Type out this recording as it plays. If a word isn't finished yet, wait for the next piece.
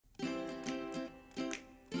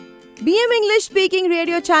BM English Speaking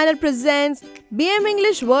Radio Channel presents BM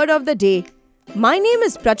English Word of the Day. My name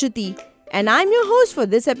is Prachuti and I'm your host for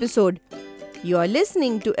this episode. You are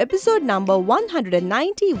listening to episode number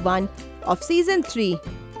 191 of season 3.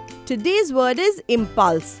 Today's word is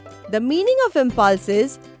impulse. The meaning of impulse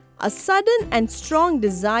is a sudden and strong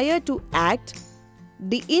desire to act,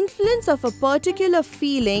 the influence of a particular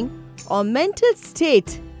feeling or mental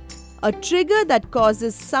state, a trigger that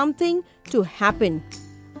causes something to happen,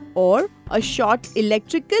 or a short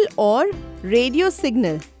electrical or radio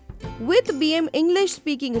signal. With BM English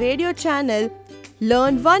Speaking Radio Channel,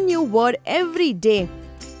 learn one new word every day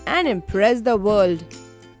and impress the world.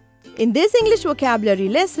 In this English vocabulary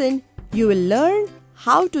lesson, you will learn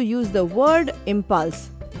how to use the word impulse.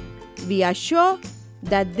 We are sure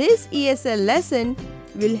that this ESL lesson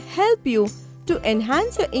will help you to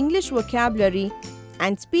enhance your English vocabulary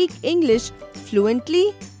and speak English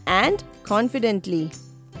fluently and confidently.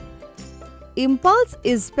 Impulse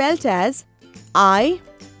is spelled as I-M-P-U-L-S-E.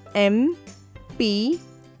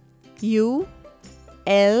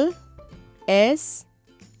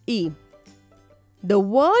 The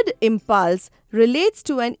word impulse relates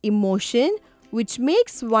to an emotion which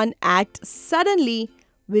makes one act suddenly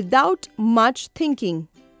without much thinking.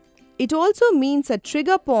 It also means a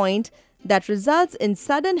trigger point that results in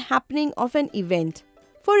sudden happening of an event.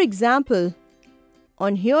 For example,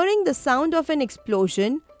 on hearing the sound of an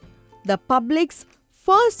explosion, the public's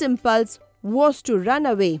first impulse was to run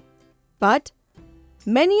away, but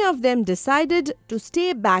many of them decided to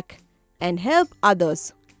stay back and help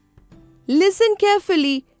others. Listen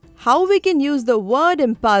carefully how we can use the word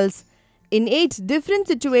impulse in 8 different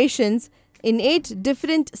situations in 8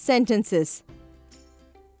 different sentences.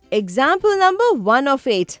 Example number 1 of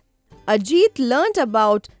 8. Ajit learnt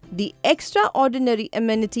about the extraordinary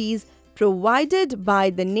amenities provided by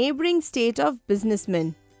the neighboring state of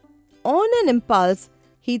businessmen. On an impulse,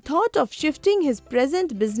 he thought of shifting his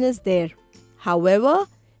present business there. However,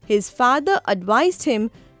 his father advised him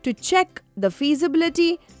to check the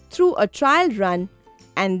feasibility through a trial run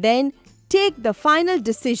and then take the final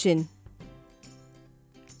decision.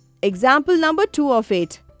 Example number 2 of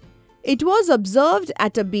 8. It was observed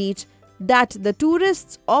at a beach that the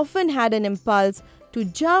tourists often had an impulse to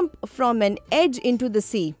jump from an edge into the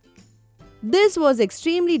sea. This was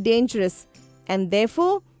extremely dangerous, and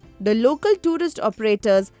therefore, the local tourist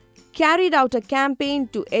operators carried out a campaign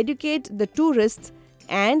to educate the tourists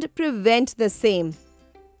and prevent the same.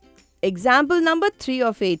 Example number 3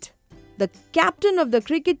 of 8. The captain of the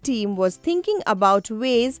cricket team was thinking about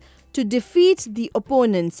ways to defeat the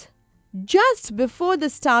opponents. Just before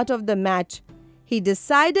the start of the match, he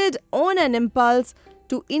decided on an impulse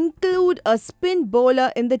to include a spin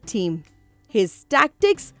bowler in the team. His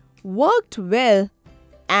tactics worked well,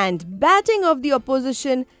 and batting of the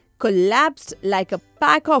opposition collapsed like a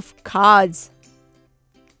pack of cards.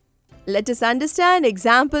 Let us understand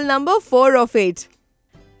example number 4 of 8.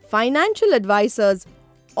 Financial advisors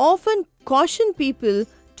often caution people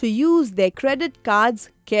to use their credit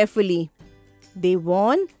cards carefully. They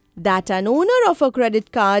warn that an owner of a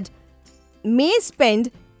credit card may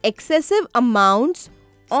spend excessive amounts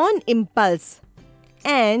on impulse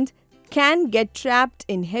and can get trapped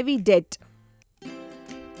in heavy debt.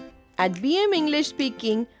 At BM English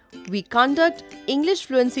Speaking, we conduct English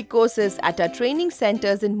fluency courses at our training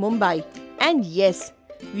centers in Mumbai. And yes,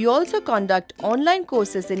 we also conduct online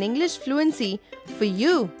courses in English fluency for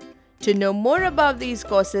you. To know more about these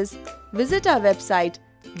courses, visit our website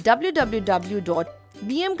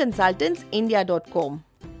www.bmconsultantsindia.com.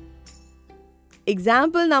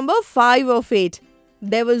 Example number 5 of 8.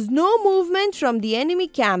 There was no movement from the enemy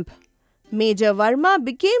camp. Major Verma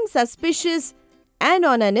became suspicious and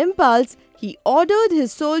on an impulse, he ordered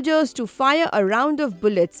his soldiers to fire a round of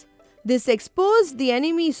bullets. This exposed the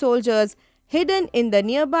enemy soldiers hidden in the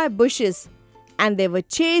nearby bushes and they were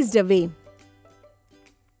chased away.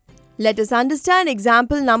 Let us understand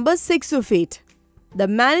example number 6 of 8. The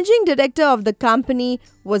managing director of the company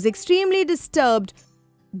was extremely disturbed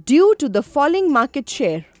due to the falling market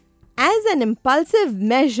share. As an impulsive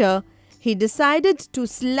measure, he decided to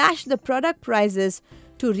slash the product prices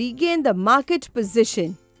to regain the market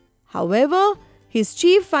position. However, his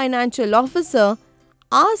chief financial officer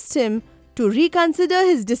asked him to reconsider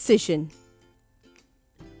his decision.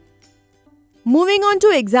 Moving on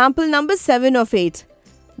to example number 7 of 8.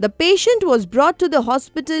 The patient was brought to the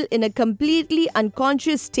hospital in a completely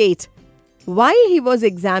unconscious state. While he was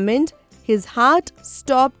examined, his heart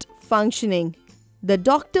stopped functioning. The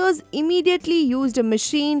doctors immediately used a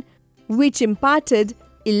machine which imparted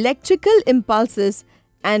electrical impulses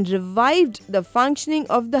and revived the functioning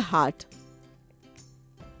of the heart.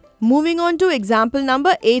 Moving on to example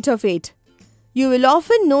number 8 of 8. You will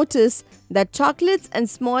often notice that chocolates and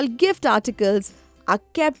small gift articles are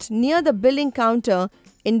kept near the billing counter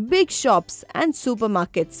in big shops and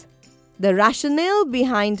supermarkets. The rationale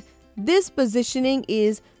behind this positioning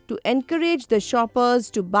is to encourage the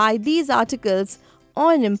shoppers to buy these articles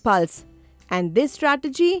on impulse, and this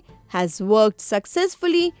strategy has worked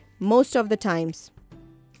successfully most of the times.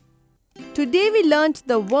 Today we learnt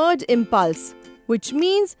the word impulse, which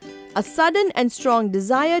means a sudden and strong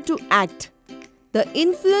desire to act, the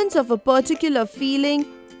influence of a particular feeling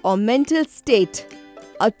or mental state,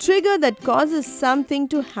 a trigger that causes something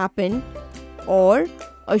to happen, or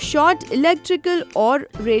a short electrical or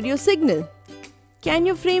radio signal. Can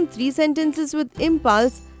you frame 3 sentences with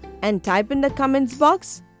impulse and type in the comments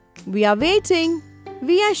box? We are waiting.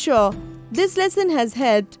 We are sure this lesson has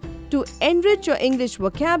helped to enrich your English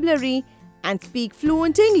vocabulary and speak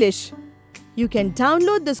fluent English. You can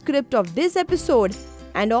download the script of this episode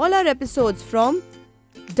and all our episodes from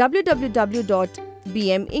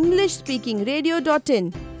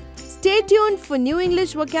www.bmenglishspeakingradio.in. Stay tuned for new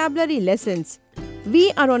English vocabulary lessons.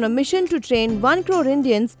 We are on a mission to train 1 crore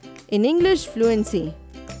Indians in English fluency.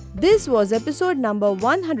 This was episode number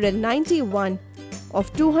 191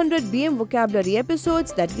 of 200 BM vocabulary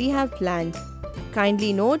episodes that we have planned.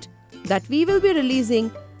 Kindly note that we will be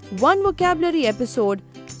releasing 1 vocabulary episode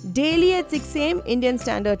daily at 6 am Indian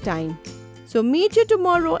Standard Time. So meet you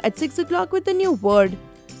tomorrow at 6 o'clock with a new word.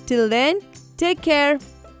 Till then, take care.